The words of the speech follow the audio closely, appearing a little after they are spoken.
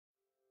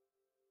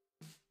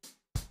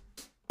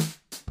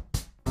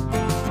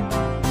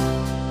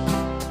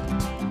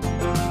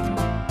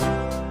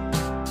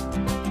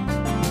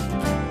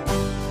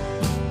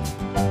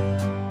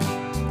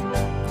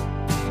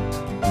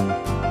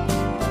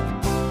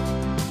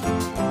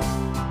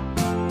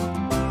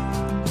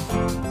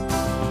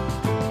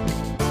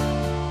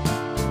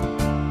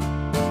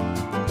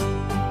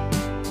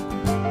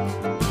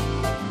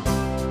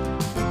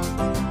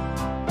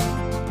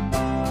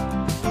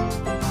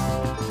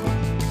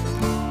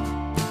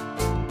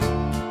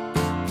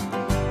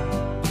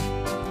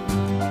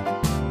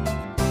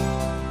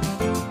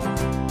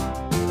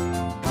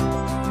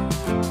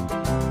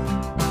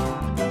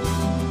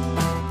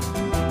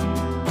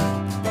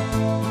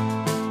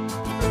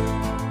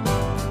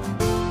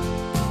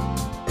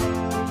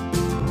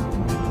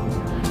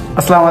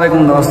अस्सलाम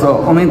वालेकुम दोस्तों,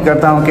 उम्मीद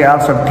करता हूँ कि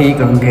आप सब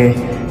ठीक होंगे।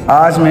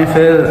 आज मैं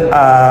फिर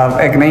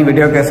एक नई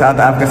वीडियो के साथ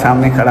आपके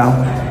सामने खड़ा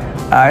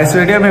हूँ। इस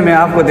वीडियो में मैं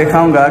आपको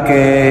दिखाऊंगा कि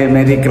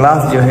मेरी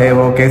क्लास जो है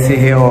वो कैसी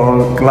है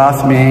और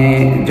क्लास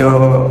में जो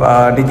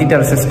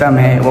डिजिटल सिस्टम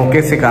है वो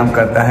कैसे काम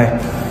करता है।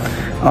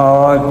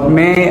 और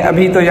मैं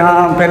अभी तो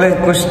यहाँ पहले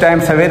कुछ टाइम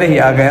सवेरे ही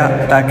आ गया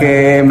ताकि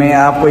मैं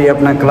आपको ये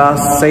अपना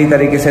क्लास सही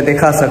तरीके से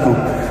दिखा सकूँ,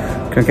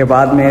 क्योंकि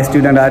बाद में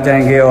स्टूडेंट आ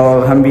जाएंगे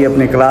और हम भी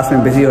अपने क्लास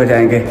में बिज़ी हो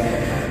जाएंगे।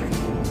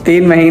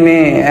 3 महीने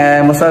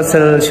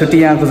मुसलसल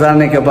छुट्टियां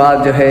गुजारने के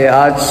बाद जो है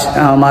आज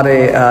हमारे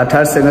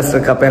 3rd सेमेस्टर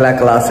का पहला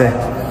क्लास है।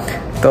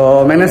 तो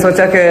मैंने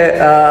सोचा कि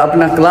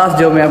अपना क्लास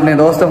जो मैं अपने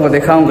दोस्तों को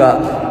दिखाऊंगा,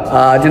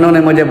 जिन्होंने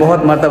मुझे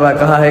बहुत मर्तबा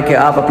कहा है कि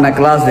आप अपना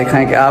क्लास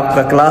दिखाएं कि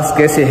आपका क्लास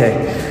कैसे है,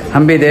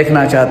 हम भी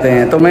देखना चाहते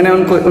हैं। तो मैंने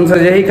उनसे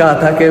यही कहा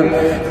था कि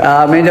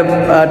मैं जब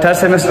 3rd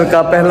सेमेस्टर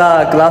का पहला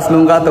क्लास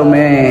लूँगा तो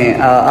मैं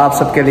आप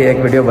सबके लिए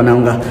एक वीडियो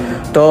बनाऊँगा।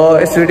 तो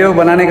इस वीडियो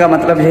बनाने का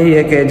मतलब यही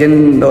है कि जिन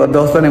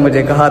दोस्तों ने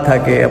मुझे कहा था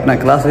कि अपना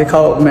क्लास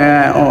दिखाओ,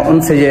 मैं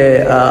उनसे ये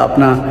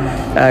अपना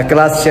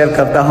क्लास शेयर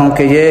करता हूँ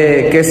कि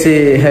ये कैसी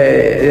है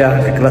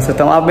यहाँ की क्लास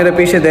करता हूँ। आप मेरे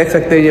पीछे देख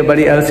सकते हैं, ये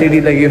बड़ी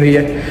LCD लगी हुई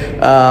है।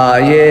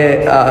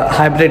 ये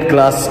हाइब्रिड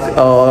क्लास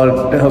और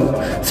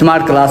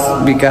स्मार्ट क्लास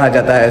भी कहा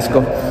जाता है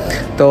इसको।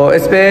 तो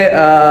इस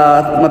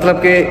पर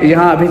मतलब कि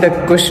यहाँ अभी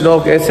तक कुछ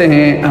लोग ऐसे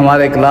हैं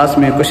हमारे क्लास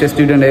में, कुछ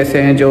स्टूडेंट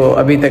ऐसे हैं जो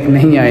अभी तक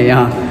नहीं आए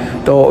यहाँ,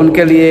 तो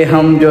उनके लिए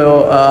हम जो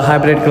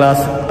हाइब्रिड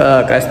क्लास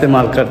का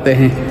इस्तेमाल करते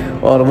हैं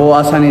और वो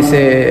आसानी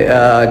से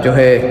जो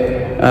है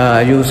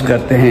यूज़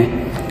करते हैं।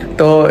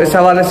 तो इस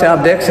हवाले से आप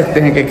देख सकते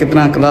हैं कि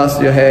कितना क्लास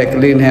जो है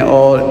क्लीन है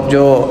और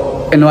जो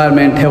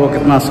एनवायरनमेंट है वो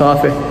कितना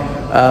साफ़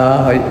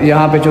है।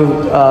 यहाँ पे जो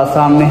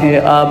सामने है,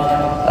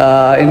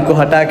 आप इनको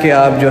हटा के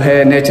आप जो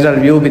है नेचुरल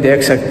व्यू भी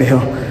देख सकते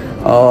हो।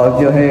 और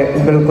जो है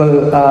बिल्कुल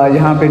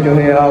यहाँ पे जो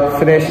है आप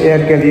फ्रेश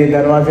एयर के लिए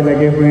दरवाजे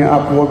लगे हुए हैं,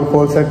 आप वो भी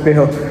खोल सकते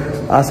हो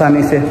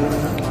आसानी से।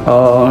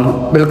 और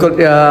बिल्कुल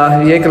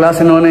ये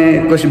क्लास इन्होंने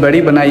कुछ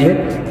बड़ी बनाई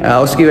है।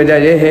 उसकी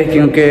वजह ये है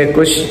क्योंकि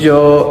कुछ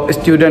जो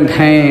स्टूडेंट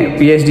हैं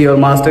PhD और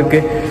मास्टर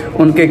के,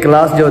 उनके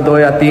क्लास जो 2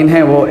 या 3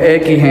 हैं वो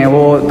एक ही हैं,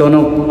 वो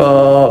दोनों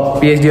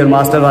PhD और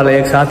मास्टर वाले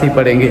एक साथ ही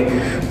पढ़ेंगे।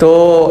 तो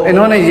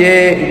इन्होंने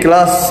ये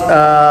क्लास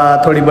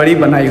थोड़ी बड़ी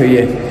बनाई हुई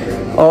है।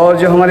 और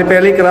जो हमारी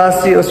पहली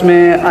क्लास थी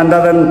उसमें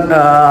अंदाज़न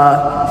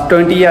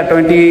 20 या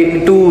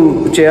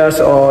 22 चेयर्स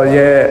और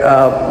ये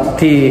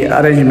थी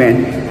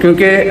अरेंजमेंट,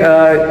 क्योंकि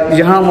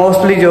यहाँ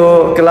मोस्टली जो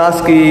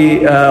क्लास की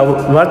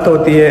वर्थ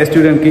होती है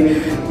स्टूडेंट की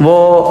वो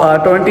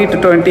 20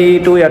 to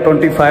 22 या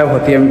 25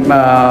 होती है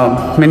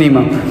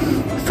मिनिमम।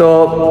 तो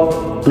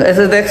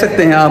ऐसे देख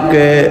सकते हैं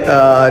आपके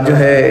जो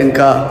है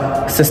इनका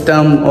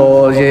सिस्टम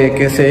और ये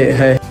कैसे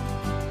है।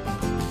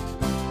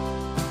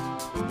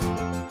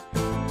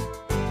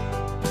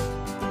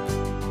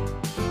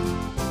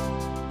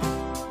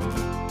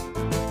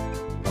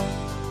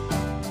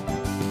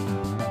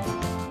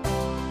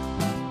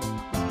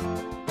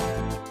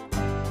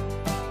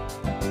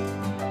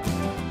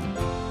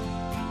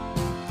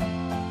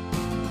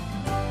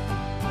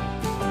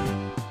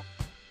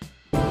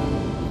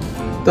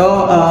 तो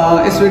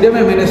इस वीडियो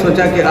में मैंने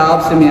सोचा कि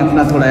आपसे मैं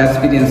अपना थोड़ा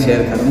एक्सपीरियंस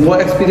शेयर करूँ। वो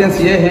एक्सपीरियंस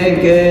ये है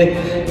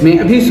कि मैं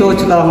अभी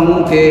सोच रहा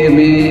हूँ कि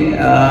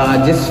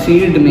मैं जिस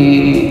फील्ड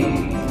में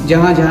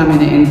जहाँ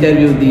मैंने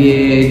इंटरव्यू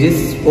दिए,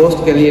 जिस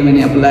पोस्ट के लिए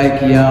मैंने अप्लाई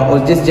किया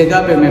और जिस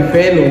जगह पे मैं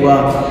फ़ेल हुआ,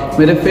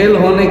 मेरे फ़ेल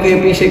होने के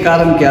पीछे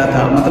कारण क्या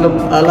था,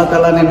 मतलब अल्लाह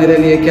ताला ने मेरे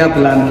लिए क्या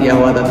प्लान किया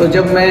हुआ था। तो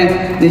जब मैं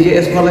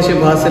ये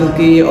स्कॉलरशिप हासिल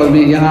की और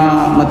मैं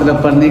यहाँ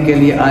मतलब पढ़ने के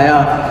लिए आया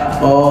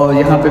और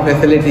यहाँ पे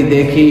फैसिलिटी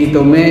देखी,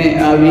 तो मैं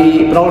अभी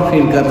प्राउड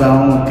फील कर रहा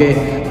हूँ कि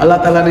अल्लाह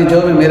ताला ने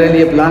जो भी मेरे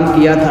लिए प्लान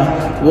किया था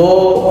वो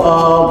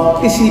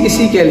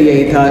इसी के लिए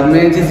ही था।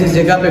 मैं जिस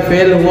जगह पे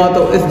फ़ेल हुआ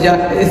तो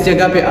इस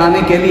जगह पे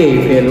आने के लिए ही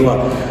फ़ेल हुआ।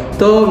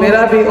 तो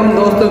मेरा भी उन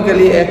दोस्तों के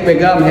लिए एक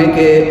पैगाम है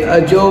कि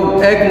जो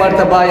 1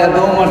 मरतबा या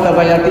 2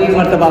 मरतबा या 3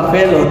 मरतबा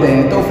फ़ेल होते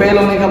हैं, तो फ़ेल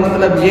होने का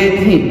मतलब ये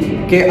नहीं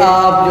कि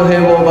आप जो है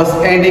वो बस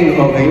एंडिंग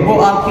हो गई, वो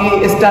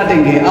आपकी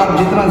स्टार्टिंग है। आप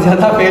जितना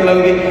ज़्यादा फ़ेल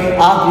होंगे,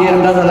 आप ये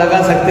अंदाज़ा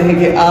लगा सकते हैं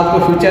कि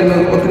आपको फ्यूचर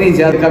में उतनी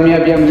ज़्यादा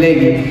कामयाबियाँ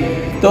मिलेगी।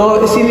 तो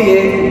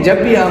इसीलिए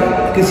जब भी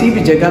आप किसी भी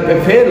जगह पे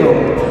फ़ेल हो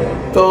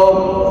तो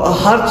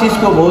हर चीज़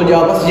को भूल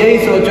जाओ, बस यही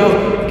सोचो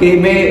कि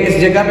मैं इस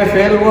जगह पे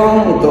फ़ेल हुआ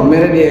हूँ तो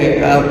मेरे लिए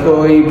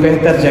कोई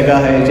बेहतर जगह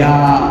है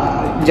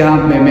जहाँ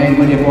पे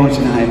मुझे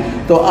पहुँचना है।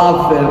 तो आप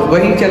फिर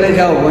वहीं चले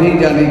जाओ। वहीं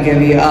जाने के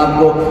लिए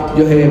आपको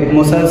जो है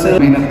मुसलसल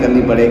मेहनत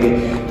करनी पड़ेगी।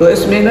 तो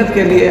इस मेहनत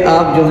के लिए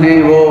आप जो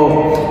हैं वो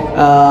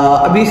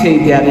अभी से ही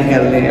तैयारी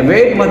कर लें।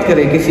 वेट मत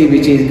करें किसी भी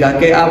चीज़ का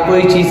कि आप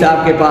कोई चीज़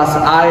आपके पास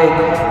आए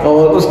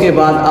और उसके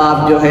बाद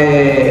आप जो है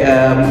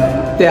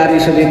तैयारी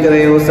शुरू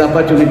करें, उस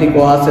अपॉर्चुनिटी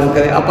को हासिल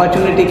करें।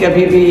 अपॉर्चुनिटी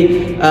कभी भी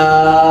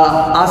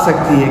आ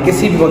सकती है,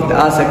 किसी भी वक्त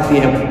आ सकती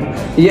है।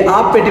 ये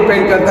आप पे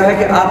डिपेंड करता है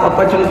कि आप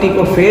अपॉर्चुनिटी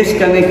को फेस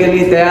करने के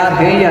लिए तैयार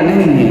हैं या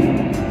नहीं हैं।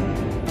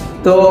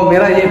 तो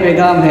मेरा ये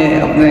पैगाम है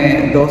अपने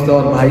दोस्तों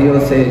और भाइयों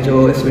से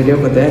जो इस वीडियो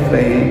को देख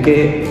रहे हैं कि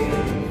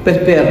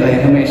प्रिपेयर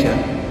रहें हमेशा।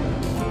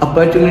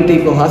 अपॉर्चुनिटी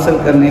को हासिल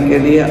करने के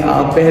लिए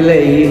आप पहले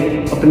ही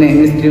अपने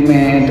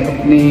इंस्ट्रूमेंट,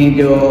 अपनी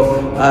जो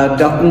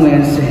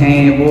डॉक्यूमेंट्स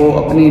हैं, वो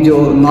अपनी जो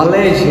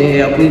नॉलेज है,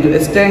 अपनी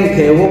जो स्ट्रेंथ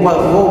है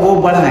वो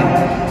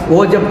बढ़ाएं।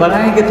 वो जब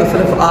बढ़ाएंगे तो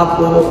सिर्फ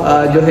आपको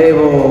जो है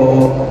वो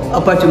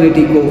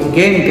अपॉर्चुनिटी को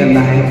गेन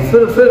करना है,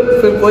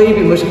 फिर कोई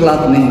भी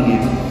मुश्किलात नहीं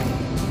है।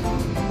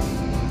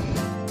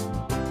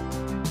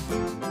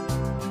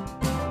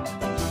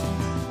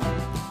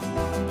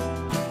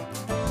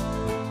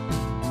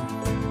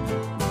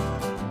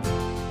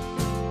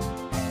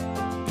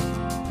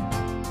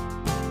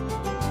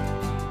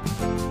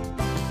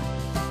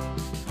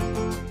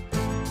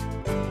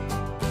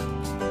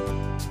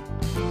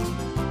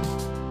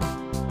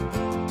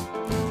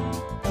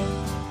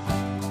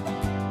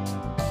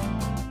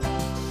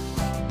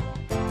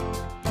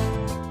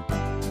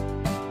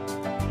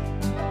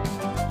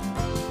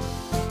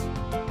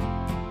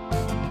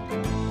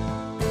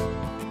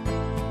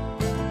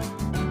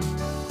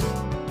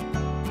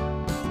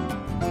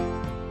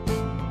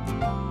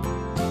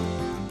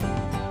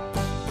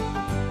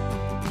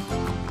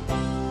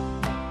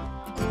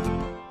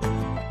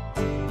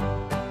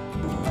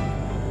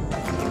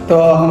 तो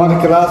हमारी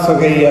क्लास हो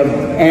गई अब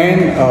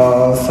एंड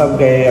और सब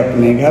गए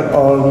अपने घर।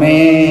 और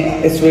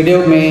मैं इस वीडियो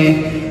में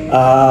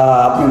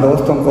अपने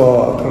दोस्तों को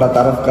थोड़ा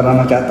तारुफ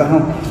कराना चाहता हूँ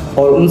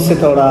और उनसे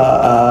थोड़ा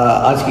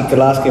आज की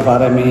क्लास के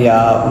बारे में या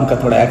उनका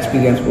थोड़ा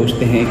एक्सपीरियंस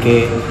पूछते हैं कि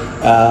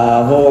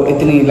वो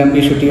इतनी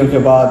लंबी छुट्टियों के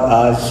बाद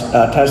आज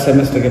थर्ड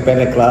सेमेस्टर के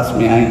पहले क्लास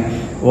में आए,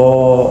 वो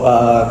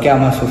क्या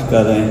महसूस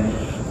कर रहे हैं।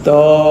 तो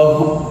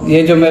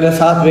ये जो मेरे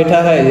साथ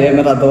बैठा है ये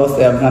मेरा दोस्त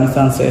है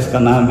अफ़गानिस्तान से, इसका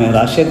नाम है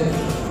राशिद।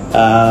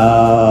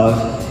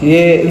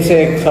 ये इनसे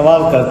एक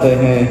सवाल करते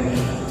हैं,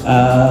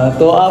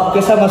 तो आप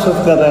कैसा महसूस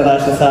कर रहे हैं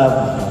राशिद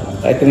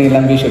साहब, इतनी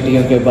लंबी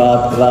छुट्टियों के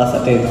बाद क्लास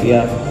अटेंड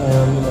किया?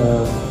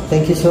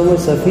 Thank you so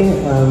much, Safi.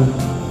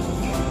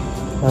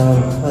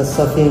 As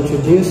Safi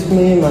introduced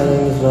me, my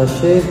name is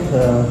Rashid,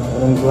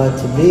 and I'm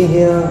glad to be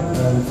here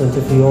in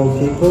front of you all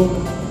people.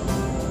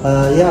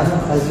 Yeah,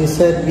 as you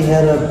said, we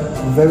had a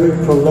very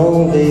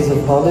prolonged days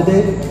of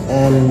holiday,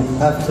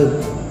 and after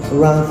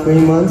around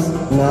 3 months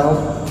now,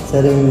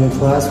 setting in the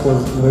class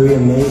was very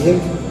amazing,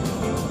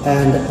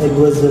 and it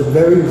was a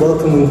very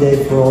welcoming day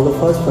for all of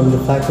us from the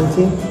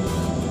faculty,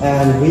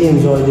 and we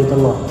enjoyed it a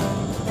lot.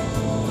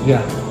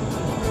 Yeah,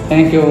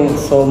 thank you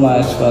so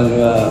much for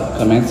your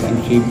comments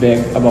and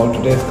feedback about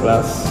today's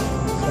class.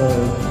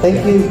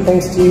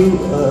 Thanks to you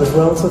as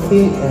well,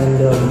 Sophie,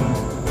 and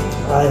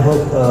I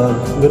hope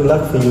good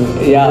luck for you.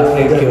 Yeah,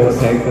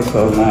 thank you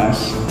so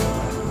much.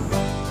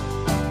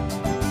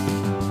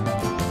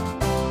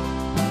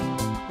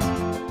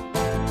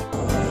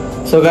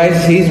 So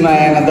guys, he's my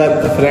another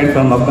friend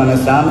from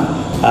Afghanistan.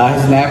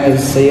 His name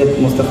is Sayyid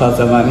Mustafa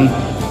Zamani,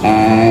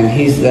 and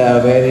he's a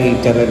very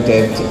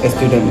talented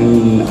student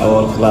in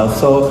our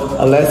class. So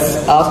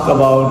let's ask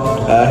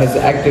about his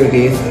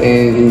activities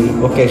in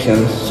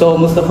vacations. So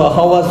Mustafa,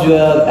 how was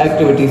your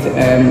activities,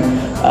 and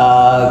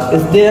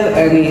is there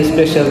any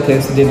special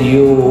things that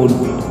you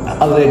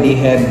already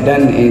had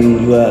done in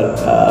your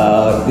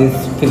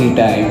this free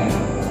time?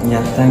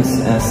 Yeah, thanks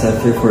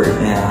Safi for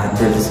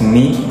introducing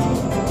me.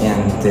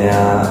 And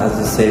as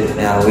you said,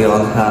 we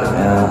all had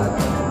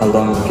a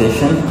long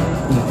vacation.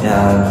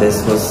 This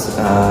was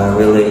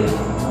really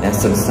a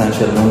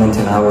substantial moment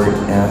in our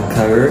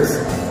careers.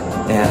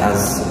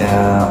 As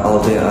all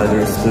the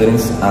other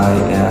students, I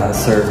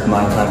served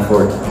my time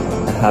for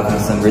having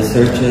some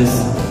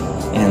researches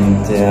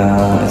and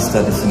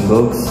study some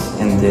books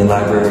in the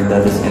library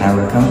that is in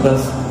our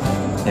campus.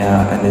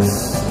 And it's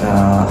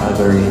a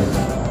very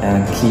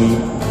key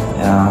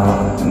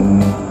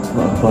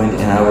point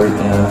in our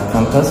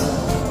campus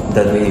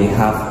that we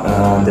have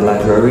the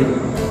library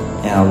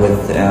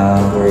with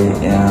very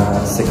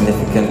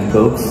significant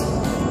books.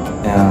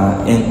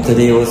 And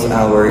today was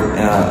our,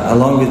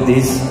 along with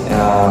these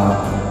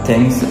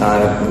things, I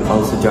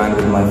also joined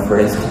with my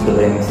friends to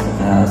playing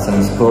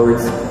some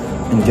sports,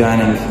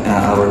 enjoying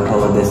our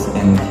holidays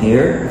in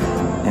here,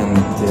 and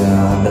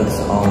that's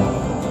all.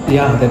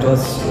 Yeah, that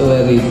was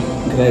very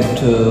great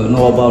to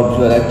know about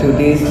your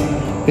activities.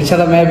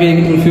 Inshallah, maybe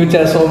in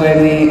future so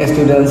many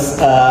students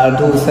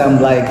do some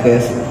like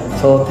this.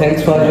 So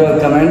thanks for your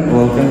comment.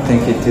 Welcome.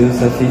 Thank you too,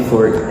 Safi,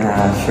 for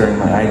sharing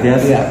my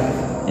ideas. Yeah.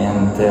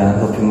 And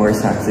hope you more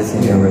success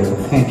in your way.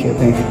 Thank you.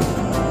 Thank you.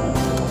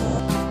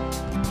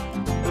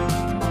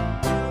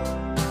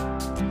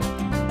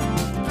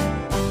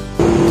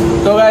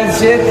 तो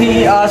guys, ये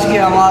थी आज की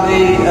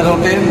हमारी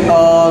routine,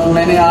 और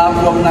मैंने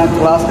आपको अपना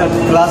क्लास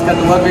का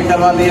टूर भी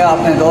करवा दिया,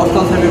 अपने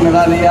दोस्तों से भी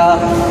मिला लिया,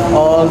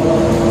 और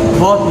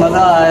बहुत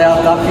मज़ा आया।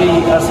 काफ़ी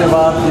अरसे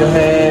बाद जो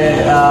है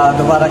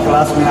दोबारा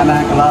क्लास में आना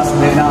है, क्लास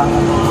लेना,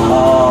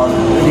 और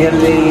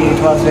really it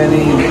was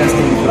very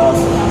interesting class.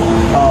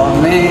 और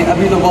मैं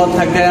अभी तो बहुत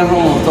थक गया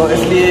हूँ, तो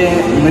इसलिए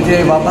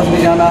मुझे वापस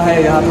भी जाना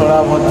है, यहाँ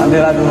थोड़ा बहुत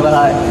अंधेरा भी हो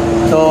रहा है।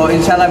 तो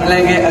इंशाल्लाह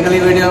मिलेंगे अगली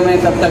वीडियो में,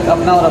 तब तक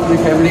अपना और अपनी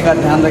फैमिली का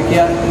ध्यान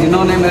रखिए।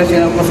 जिन्होंने मेरे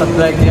चैनल को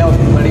सब्सक्राइब किया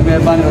उसकी बड़ी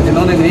मेहरबानी, और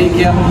जिन्होंने नहीं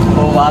किया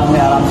वो बाद में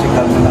आराम से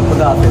कर लेना।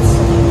 खुदा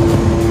हाफिज़।